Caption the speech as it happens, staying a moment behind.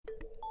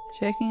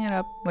Shaking It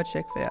Up with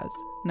Sheikh Fayaz,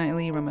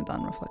 Nightly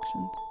Ramadan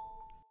Reflections.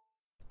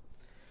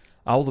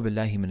 أعوذ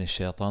بالله من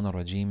الشيطان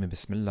الرجيم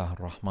بسم الله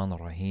الرحمن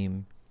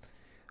الرحيم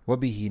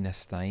وبه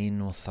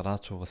نستعين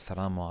والصلاة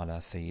والسلام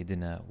على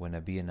سيدنا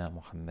ونبينا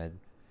محمد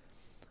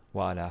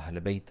وعلى أهل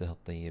بيته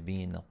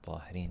الطيبين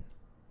الطاهرين.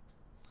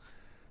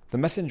 The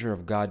Messenger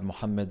of God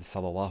Muhammad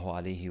sallallahu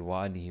alayhi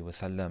wa alihi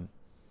wasallam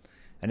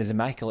and his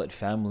immaculate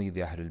family,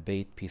 the Ahlul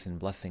Bayt, peace and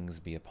blessings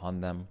be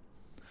upon them,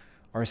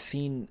 are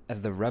seen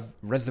as the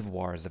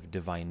reservoirs of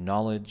divine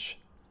knowledge,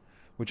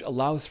 which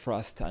allows for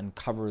us to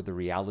uncover the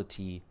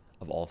reality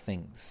of all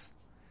things.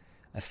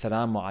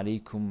 Assalamu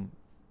alaikum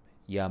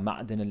ya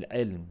ma'dan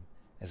al-ilm,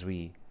 as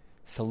we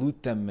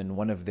salute them in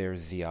one of their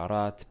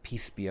ziyarat,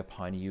 peace be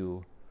upon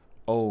you,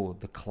 O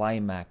the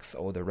climax,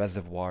 O the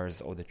reservoirs,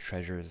 O the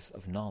treasures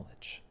of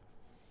knowledge.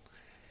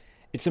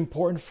 It's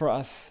important for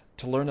us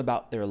to learn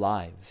about their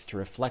lives, to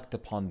reflect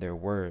upon their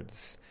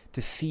words,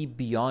 to see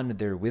beyond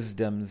their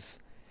wisdoms,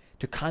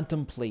 to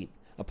contemplate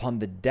upon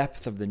the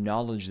depth of the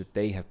knowledge that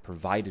they have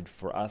provided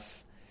for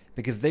us,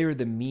 because they are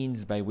the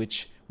means by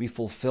which we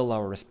fulfill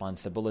our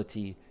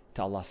responsibility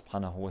to Allah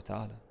subhanahu wa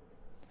ta'ala.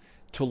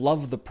 To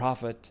love the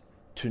Prophet,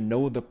 to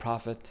know the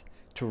Prophet,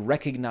 to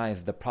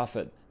recognize the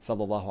Prophet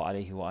sallallahu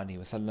alayhi wa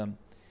sallam,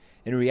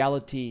 in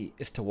reality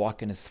is to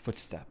walk in his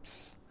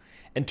footsteps,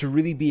 and to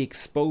really be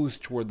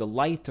exposed toward the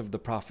light of the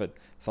Prophet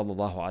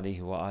sallallahu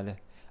alayhi wa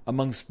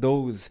amongst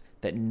those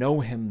that know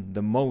him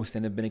the most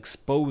and have been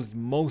exposed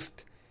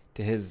most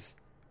to his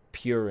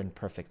pure and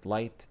perfect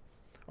light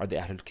are the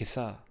Ahlul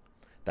Kisa,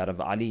 that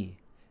of Ali,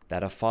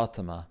 that of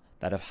Fatima,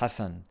 that of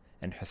Hassan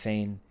and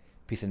Hussein,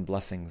 peace and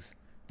blessings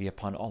be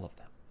upon all of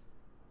them.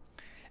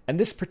 And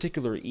this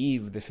particular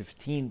eve, the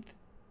 15th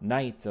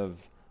night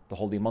of the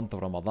Holy Month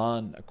of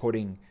Ramadan,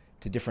 according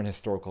to different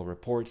historical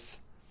reports,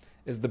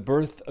 is the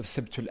birth of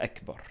Sibtul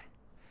Akbar,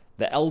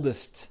 the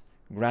eldest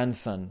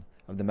grandson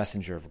of the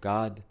Messenger of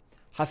God,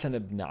 Hassan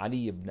bin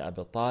Ali ibn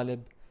Abi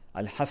Talib,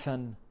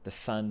 Al-Hassan, the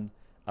son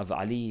of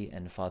Ali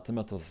and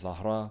Fatima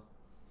al-Zahra,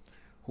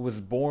 who was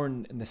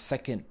born in the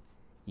second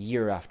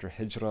year after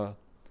Hijrah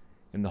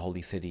in the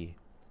holy city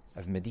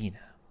of Medina.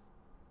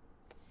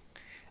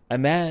 A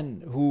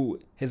man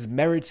who his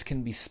merits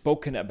can be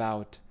spoken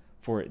about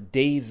for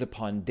days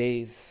upon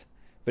days,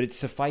 but it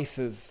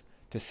suffices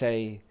to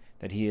say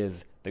that he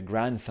is the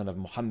grandson of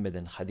Muhammad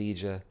and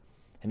Khadija,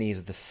 and he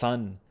is the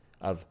son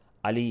of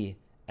Ali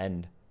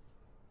and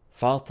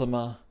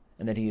Fatima,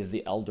 and that he is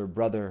the elder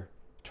brother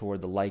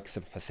toward the likes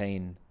of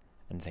Hussein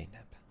and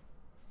Zainab.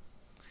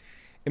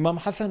 Imam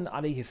Hassan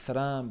alayhi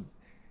salam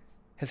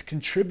has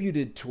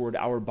contributed toward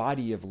our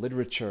body of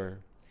literature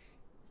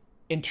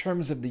in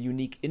terms of the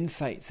unique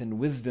insights and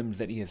wisdoms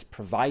that he has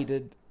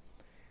provided,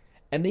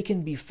 and they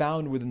can be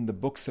found within the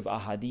books of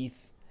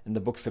ahadith and the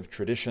books of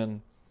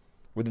tradition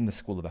within the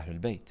school of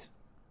Ahlul Bayt.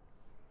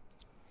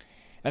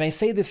 And I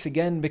say this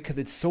again because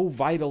it's so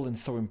vital and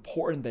so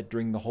important that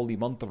during the holy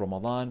month of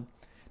Ramadan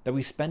that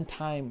we spend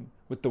time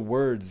with the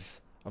words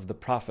of the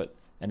Prophet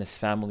and his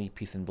family,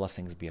 peace and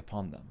blessings be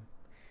upon them.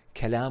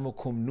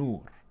 Kalamukum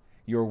nur,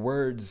 your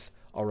words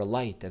are a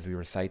light, as we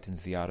recite in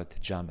Ziyarat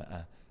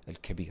Jama'a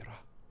al-Kabira.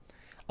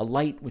 A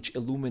light which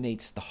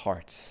illuminates the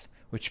hearts,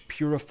 which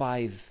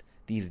purifies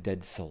these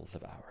dead souls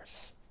of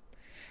ours.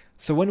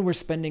 So when we're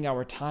spending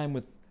our time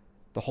with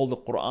the Holy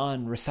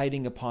Quran,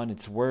 reciting upon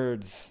its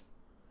words,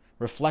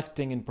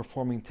 reflecting and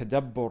performing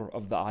tadabbur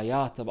of the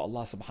ayat of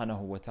Allah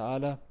subhanahu wa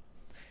ta'ala,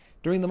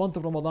 during the month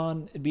of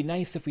Ramadan, it'd be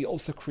nice if we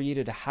also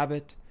created a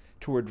habit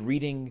toward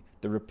reading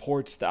the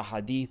reports, the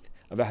ahadith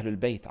of Ahlul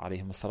Bayt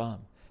alayhim salam,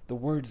 the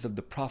words of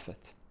the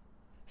Prophet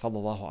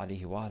sallallahu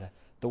alayhi wa sallam,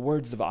 the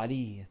words of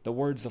Ali, the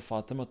words of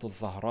Fatima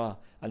al-Zahra,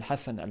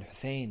 Al-Hassan,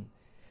 Al-Hussein.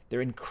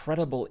 Their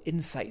incredible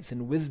insights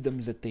and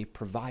wisdoms that they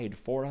provide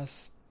for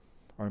us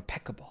are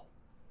impeccable.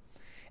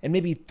 And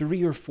maybe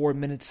 3 or 4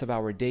 minutes of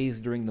our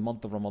days during the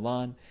month of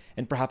Ramadan,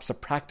 and perhaps a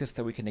practice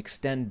that we can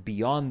extend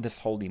beyond this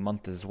holy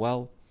month as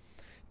well,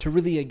 to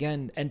really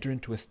again enter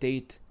into a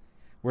state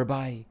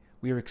whereby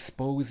we are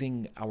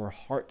exposing our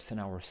hearts and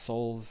our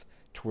souls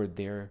toward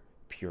their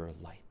pure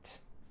light.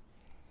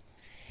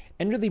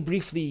 And really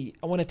briefly,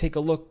 I want to take a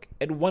look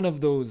at one of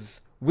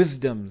those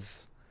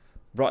wisdoms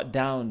brought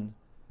down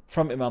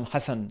from Imam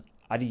Hassan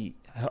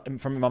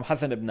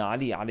ibn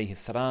Ali alayhi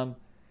salam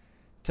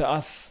to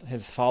us,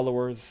 his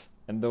followers,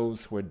 and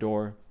those who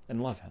adore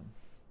and love him.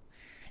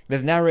 It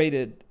is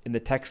narrated in the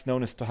text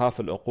known as Tuhaf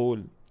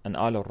al-Uqul and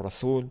Al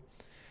al-Rasul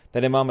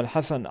that Imam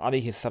al-Hassan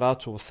alayhi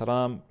salatu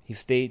wasalam, he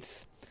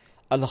states,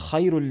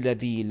 Al-khayru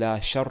alladhi la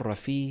sharra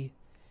fi,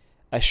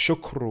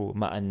 al-shukru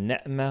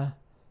ma'an-ni'ma,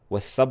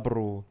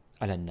 wa-sabru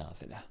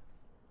ala-nazila.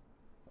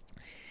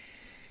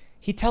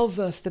 He tells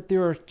us that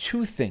there are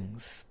two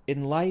things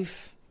in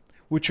life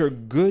which are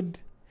good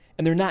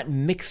and they're not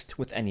mixed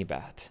with any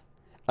bad.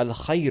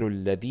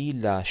 Al-khayru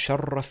alladhi la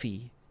sharra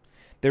fi.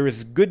 There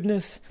is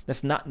goodness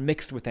that's not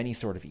mixed with any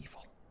sort of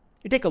evil.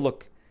 You take a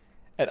look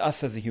at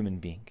us as a human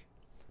being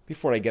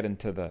before I get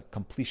into the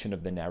completion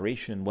of the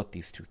narration and what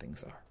these two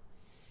things are.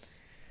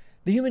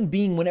 The human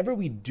being, whenever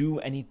we do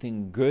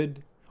anything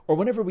good or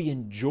whenever we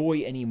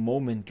enjoy any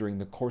moment during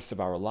the course of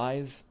our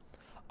lives,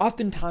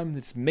 oftentimes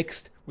it's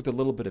mixed with a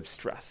little bit of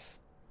stress.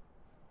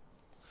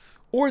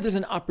 Or there's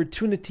an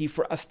opportunity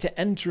for us to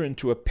enter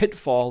into a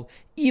pitfall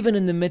even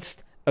in the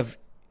midst of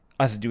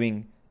us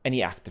doing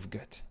any act of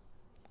good.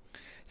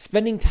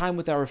 Spending time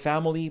with our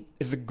family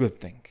is a good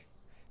thing.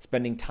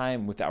 Spending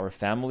time with our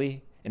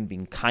family and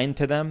being kind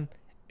to them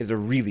is a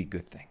really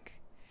good thing.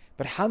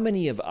 But how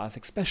many of us,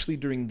 especially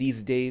during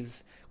these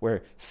days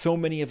where so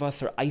many of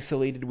us are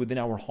isolated within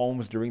our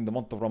homes during the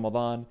month of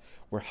Ramadan,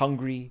 we're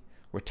hungry,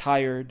 we're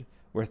tired,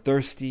 we're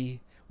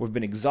thirsty, we've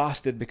been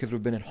exhausted because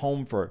we've been at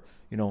home for,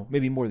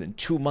 maybe more than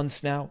 2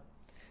 months now.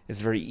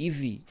 It's very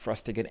easy for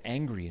us to get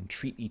angry and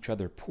treat each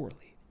other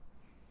poorly.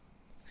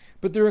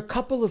 But there are a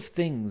couple of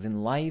things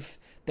in life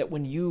that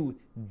when you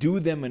do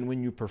them and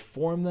when you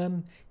perform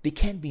them, they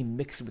can't be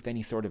mixed with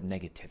any sort of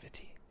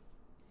negativity.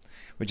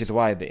 Which is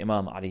why the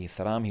Imam alayhi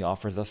salam, he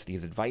offers us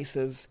these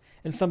advices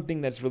and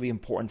something that's really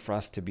important for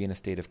us to be in a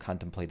state of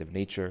contemplative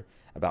nature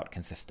about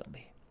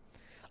consistently.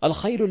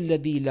 الخير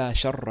الذي لا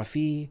شر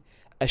فيه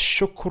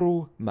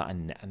الشكر مع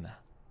النعمة.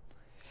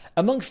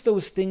 Amongst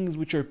those things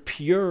which are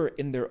pure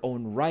in their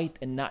own right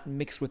and not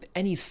mixed with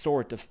any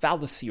sort of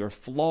fallacy or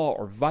flaw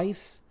or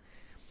vice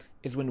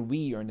is when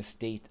we are in a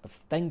state of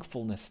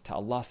thankfulness to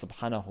Allah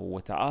subhanahu wa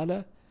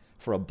ta'ala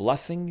for a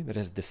blessing that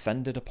has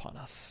descended upon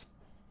us.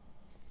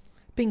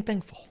 Being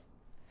thankful.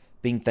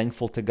 Being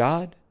thankful to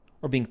God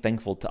or being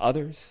thankful to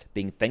others.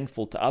 Being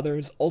thankful to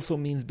others also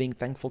means being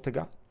thankful to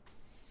God.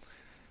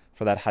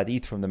 For that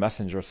hadith from the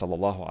Messenger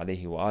sallallahu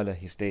alayhi wa alihi,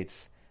 he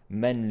states,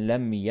 "Man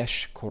lam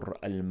yashkur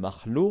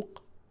al-makhluq,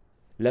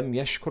 lam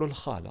yashkur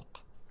al-khaliq."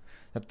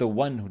 That the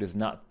one who does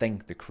not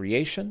thank the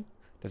creation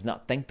does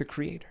not thank the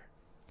Creator.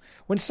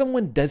 When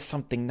someone does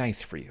something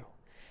nice for you,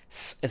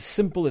 as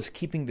simple as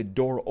keeping the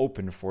door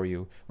open for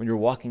you when you're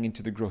walking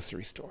into the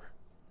grocery store.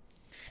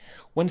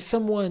 When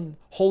someone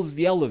holds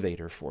the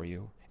elevator for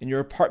you in your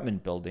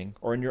apartment building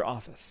or in your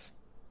office.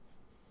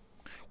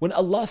 When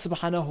Allah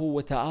subhanahu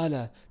wa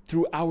ta'ala,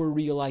 through our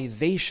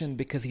realization,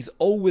 because He's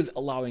always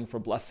allowing for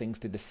blessings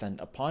to descend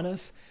upon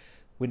us,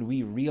 when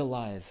we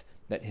realize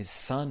that His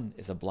sun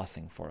is a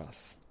blessing for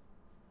us,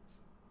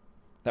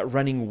 that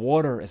running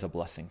water is a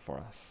blessing for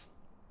us,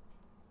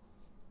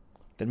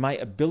 that my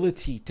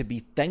ability to be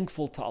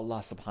thankful to Allah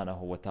subhanahu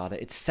wa ta'ala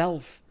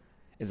itself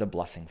is a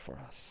blessing for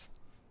us.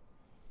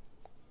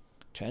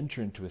 To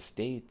enter into a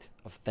state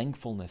of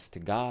thankfulness to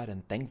God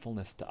and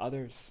thankfulness to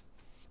others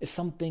is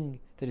something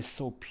that is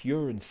so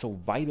pure and so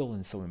vital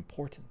and so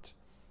important.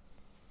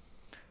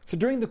 So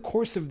during the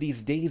course of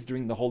these days,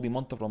 during the holy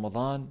month of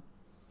Ramadan,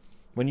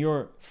 when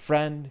your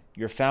friend,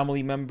 your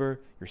family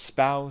member, your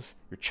spouse,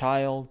 your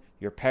child,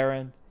 your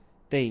parent,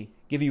 they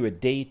give you a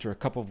date or a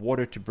cup of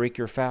water to break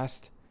your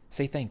fast,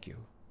 say thank you.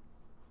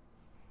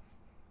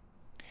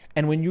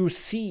 And when you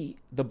see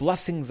the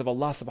blessings of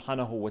Allah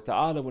subhanahu wa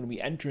ta'ala, when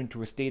we enter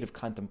into a state of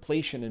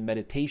contemplation and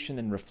meditation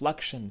and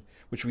reflection,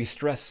 which we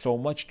stress so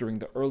much during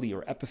the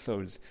earlier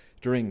episodes,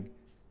 during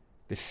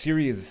this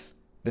series,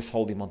 this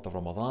holy month of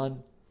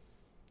Ramadan,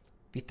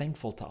 be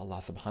thankful to Allah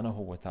subhanahu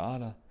wa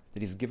ta'ala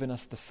that He's given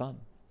us the sun,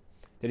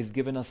 that He's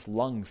given us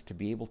lungs to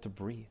be able to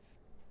breathe,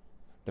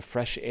 the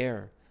fresh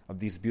air of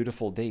these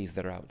beautiful days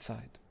that are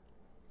outside.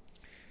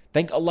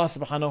 Thank Allah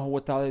subhanahu wa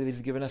ta'ala that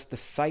He's given us the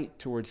sight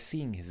towards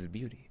seeing His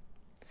beauty.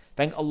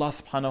 Thank Allah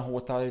subhanahu wa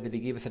ta'ala that He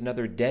gave us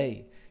another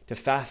day to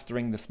fast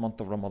during this month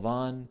of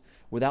Ramadan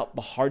without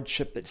the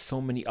hardship that so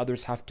many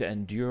others have to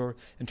endure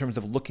in terms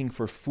of looking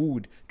for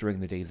food during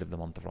the days of the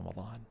month of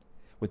Ramadan.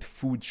 With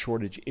food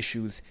shortage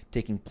issues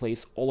taking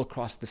place all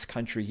across this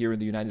country here in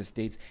the United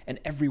States and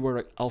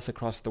everywhere else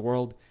across the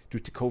world due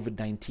to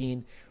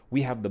COVID-19,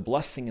 we have the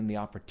blessing and the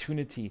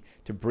opportunity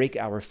to break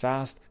our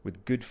fast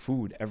with good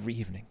food every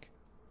evening.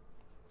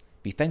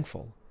 Be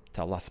thankful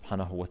to Allah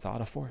subhanahu wa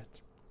ta'ala for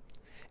it.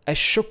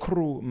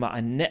 الشكر مع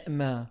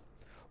النعمة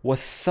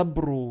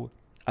والصبر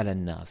على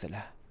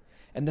النازلة.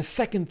 And the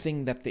second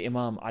thing that the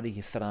Imam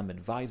alayhi salam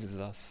advises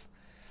us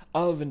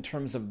of in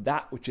terms of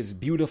that which is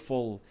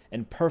beautiful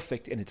and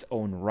perfect in its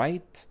own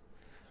right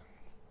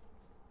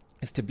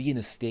is to be in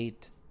a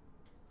state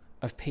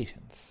of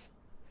patience.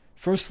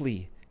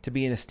 Firstly, to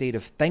be in a state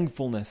of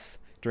thankfulness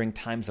during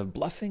times of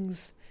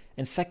blessings,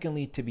 and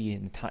secondly, to be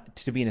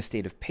in a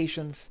state of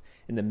patience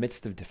in the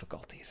midst of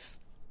difficulties.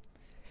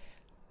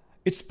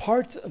 It's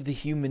part of the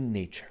human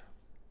nature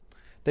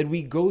that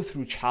we go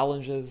through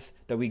challenges,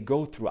 that we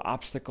go through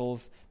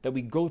obstacles, that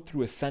we go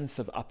through a sense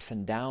of ups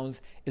and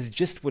downs is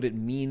just what it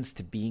means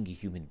to being a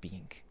human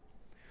being.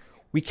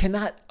 We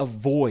cannot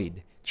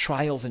avoid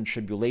trials and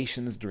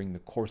tribulations during the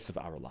course of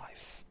our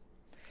lives.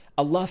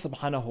 Allah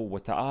subhanahu wa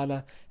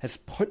ta'ala has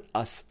put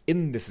us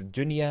in this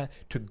dunya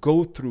to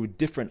go through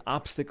different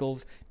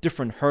obstacles,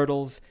 different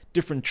hurdles,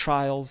 different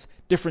trials,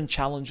 different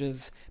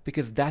challenges,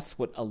 because that's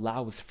what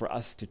allows for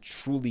us to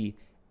truly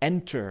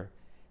enter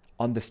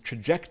on this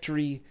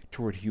trajectory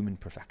toward human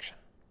perfection.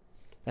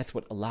 That's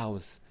what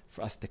allows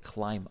for us to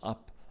climb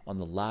up on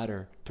the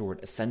ladder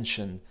toward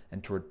ascension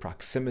and toward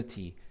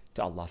proximity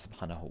to Allah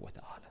subhanahu wa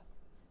ta'ala.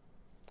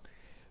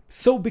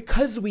 So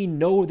because we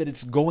know that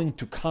it's going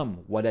to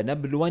come,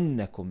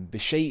 وَلَنَبْلُوَنَّكُمْ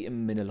بِشَيْءٍ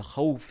مِّنَ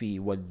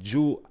الْخَوْفِ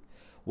وَالْجُوعِ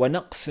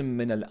وَنَقْصٍ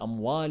مِّنَ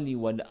الْأَمْوَالِ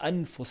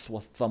وَالْأَنفُسِ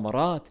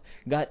وَالثَّمَرَاتِ,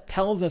 God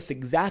tells us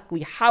exactly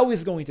how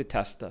He's going to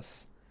test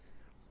us.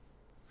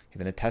 He's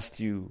going to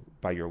test you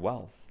by your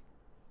wealth.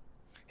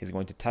 He's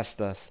going to test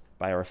us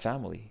by our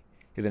family.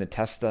 He's going to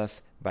test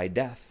us by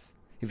death.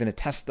 He's going to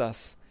test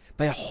us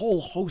by a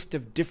whole host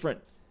of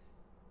different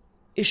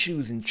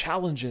issues and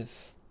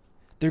challenges.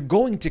 They're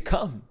going to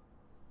come.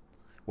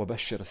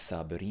 وَبَشِّرِ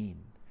الصَّابِرِينَ.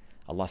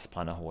 Allah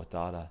subhanahu wa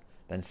ta'ala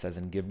then says,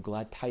 and give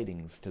glad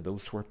tidings to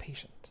those who are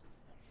patient.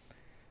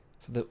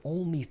 So the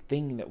only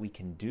thing that we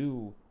can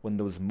do when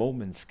those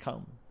moments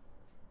come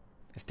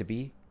is to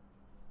be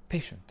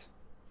patient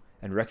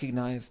and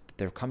recognize that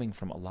they're coming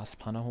from Allah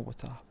subhanahu wa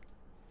ta'ala.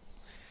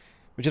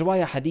 Which is why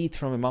a hadith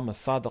from Imam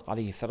as-Sadiq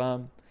alayhi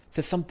salam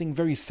says something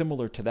very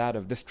similar to that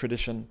of this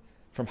tradition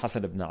from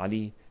Hassan bin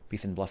Ali,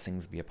 peace and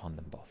blessings be upon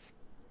them both,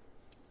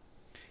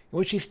 in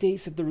which he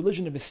states that the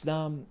religion of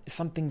Islam is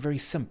something very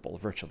simple,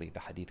 virtually, the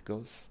hadith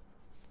goes.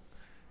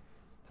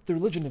 The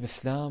religion of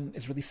Islam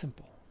is really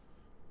simple.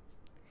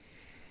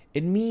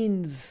 It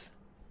means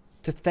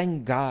to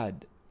thank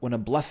God when a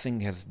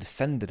blessing has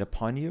descended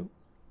upon you,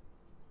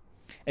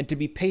 and to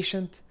be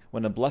patient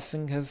when a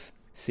blessing has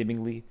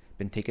seemingly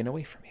been taken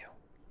away from you.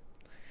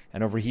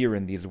 And over here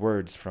in these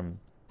words from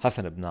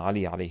Hassan bin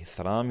Ali alayhi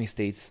salam, he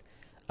states,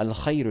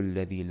 الخير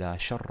الذي لا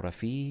شر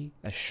فيه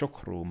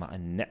الشكر مع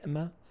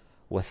النعمة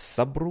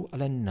والصبر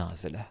على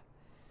النازلة.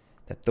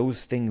 That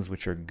those things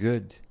which are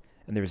good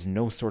and there is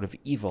no sort of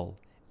evil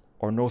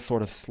or no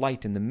sort of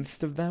slight in the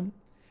midst of them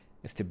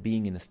is to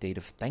being in a state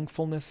of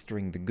thankfulness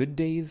during the good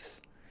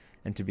days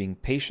and to being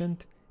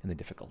patient in the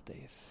difficult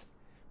days.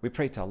 We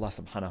pray to Allah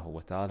subhanahu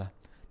wa ta'ala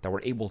that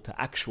we're able to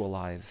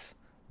actualize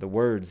the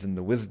words and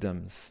the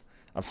wisdoms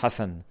of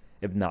Hassan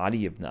ibn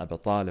Ali ibn Abi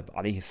Talib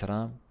alayhi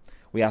salam.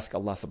 We ask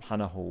Allah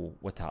subhanahu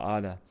wa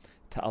ta'ala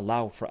to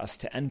allow for us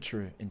to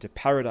enter into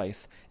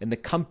paradise in the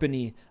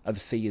company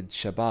of Sayyid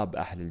Shabab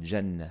Ahl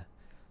al-Jannah,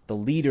 the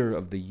leader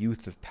of the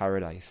youth of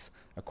paradise,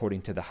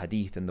 according to the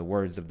hadith and the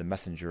words of the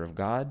Messenger of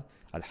God,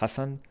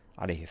 Al-Hasan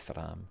alayhi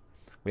salam.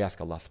 We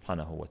ask Allah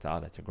subhanahu wa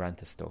ta'ala to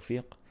grant us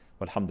tawfiq.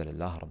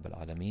 Walhamdulillah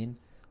Rabbil Alameen.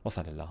 Wa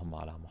sallallahu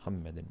ala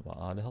Muhammadin wa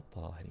alihi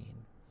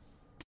at-tahirin.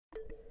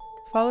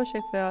 Follow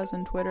Sheikh Fayaz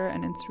on Twitter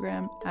and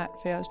Instagram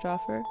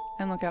 @FayazJaffer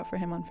and look out for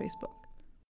him on Facebook.